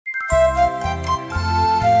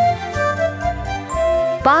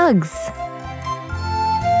bugs.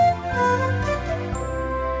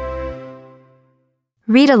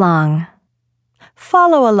 Read along.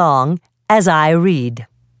 Follow along as I read.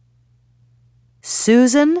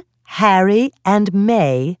 Susan, Harry, and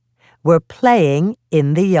May were playing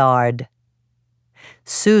in the yard.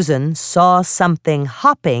 Susan saw something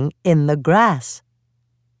hopping in the grass.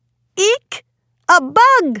 "Eek! A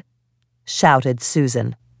bug!" shouted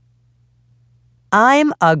Susan.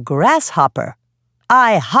 "I'm a grasshopper.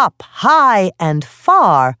 I hop high and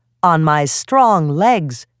far on my strong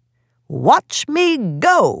legs. Watch me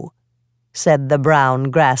go," said the brown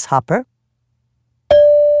grasshopper.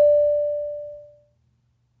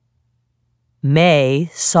 May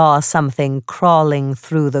saw something crawling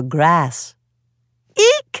through the grass.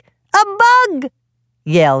 "Eek! A bug!"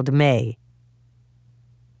 yelled May.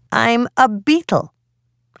 "I'm a beetle.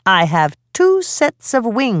 I have 2 sets of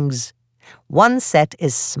wings. One set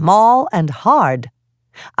is small and hard.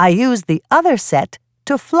 I use the other set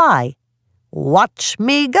to fly. Watch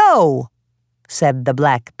me go," said the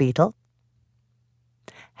black beetle.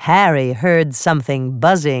 Harry heard something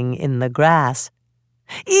buzzing in the grass.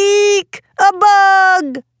 "Eek! A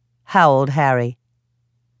bug!" howled Harry.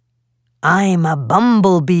 "I'm a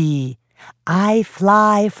bumblebee. I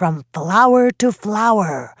fly from flower to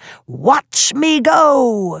flower. Watch me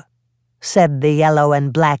go," said the yellow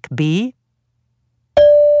and black bee.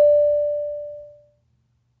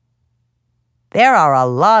 "There are a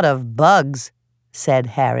lot of bugs,"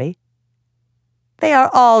 said Harry. "They are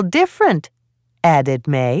all different," added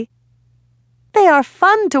May. "They are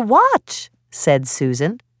fun to watch," said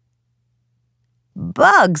Susan.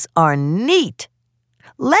 "Bugs are neat.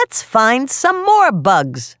 Let's find some more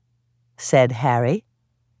bugs," said Harry.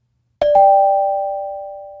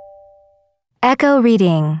 Echo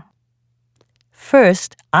reading.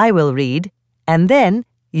 First, I will read, and then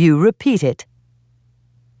you repeat it.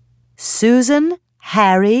 Susan,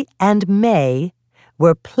 Harry, and May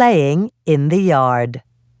were playing in the yard.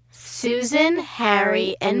 Susan,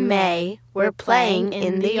 Harry, and May were playing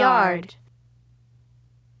in the yard.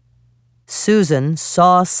 Susan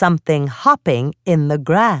saw something hopping in the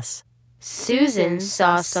grass. Susan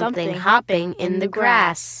saw something hopping in the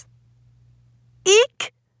grass.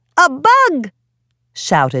 "Eek! A bug!"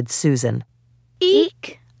 shouted Susan.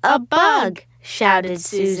 "Eek! A bug!" shouted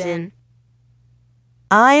Susan.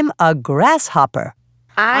 "I'm a grasshopper.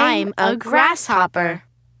 I'm a grasshopper.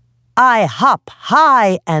 I hop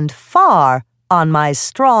high and far on my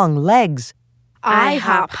strong legs. I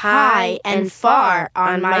hop high and far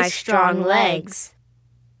on my strong legs.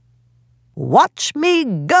 Watch me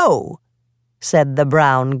go," said the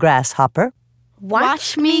brown grasshopper.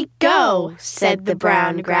 Watch me go, said the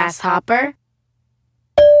brown grasshopper.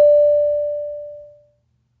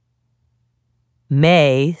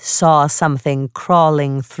 May saw something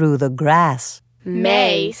crawling through the grass.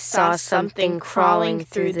 May saw something crawling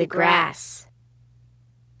through the grass.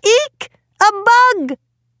 "Eek! A bug!"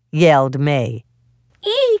 yelled May.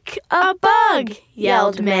 "Eek! A bug!"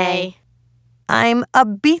 yelled May. "I'm a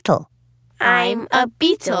beetle. I'm a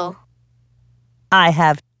beetle. I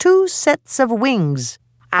have 2 sets of wings.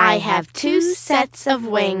 I have 2 sets of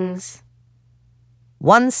wings.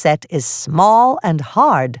 One set is small and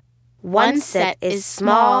hard. One set is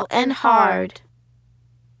small and hard.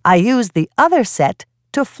 I use the other set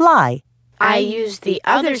to fly. I use the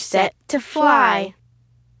other set to fly.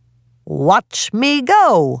 Watch me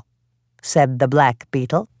go," said the black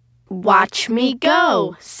beetle. Watch me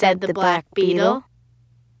go, said the black beetle.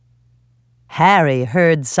 Harry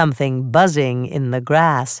heard something buzzing in the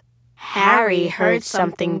grass. Harry heard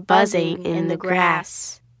something buzzing in the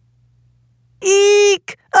grass.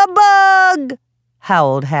 "Eek! A bug!"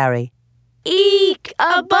 howled Harry. "Eek!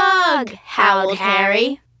 A bug!" howled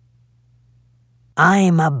Harry.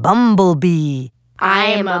 "I'm a bumblebee.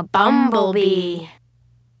 I'm a bumblebee.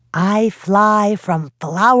 I fly from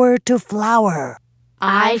flower to flower.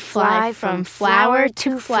 I fly from flower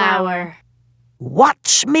to flower.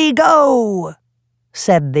 Watch me go,"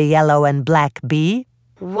 said the yellow and black bee.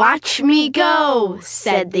 Watch me go,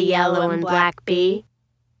 said the yellow and black bee.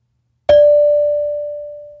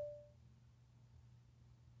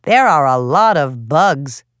 "There are a lot of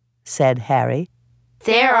bugs," said Harry.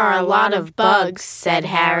 There are a lot of bugs, said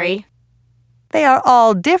Harry. "They are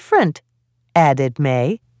all different," added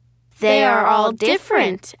May. They are all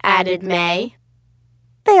different, added May.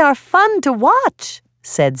 "They are fun to watch,"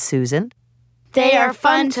 said Susan. They are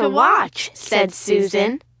fun to watch, said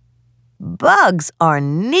Susan. "Bugs are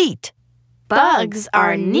neat. Bugs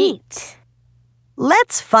are neat.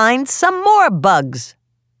 Let's find some more bugs,"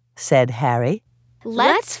 said Harry.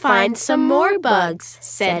 Let's find some more bugs,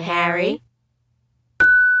 said Harry.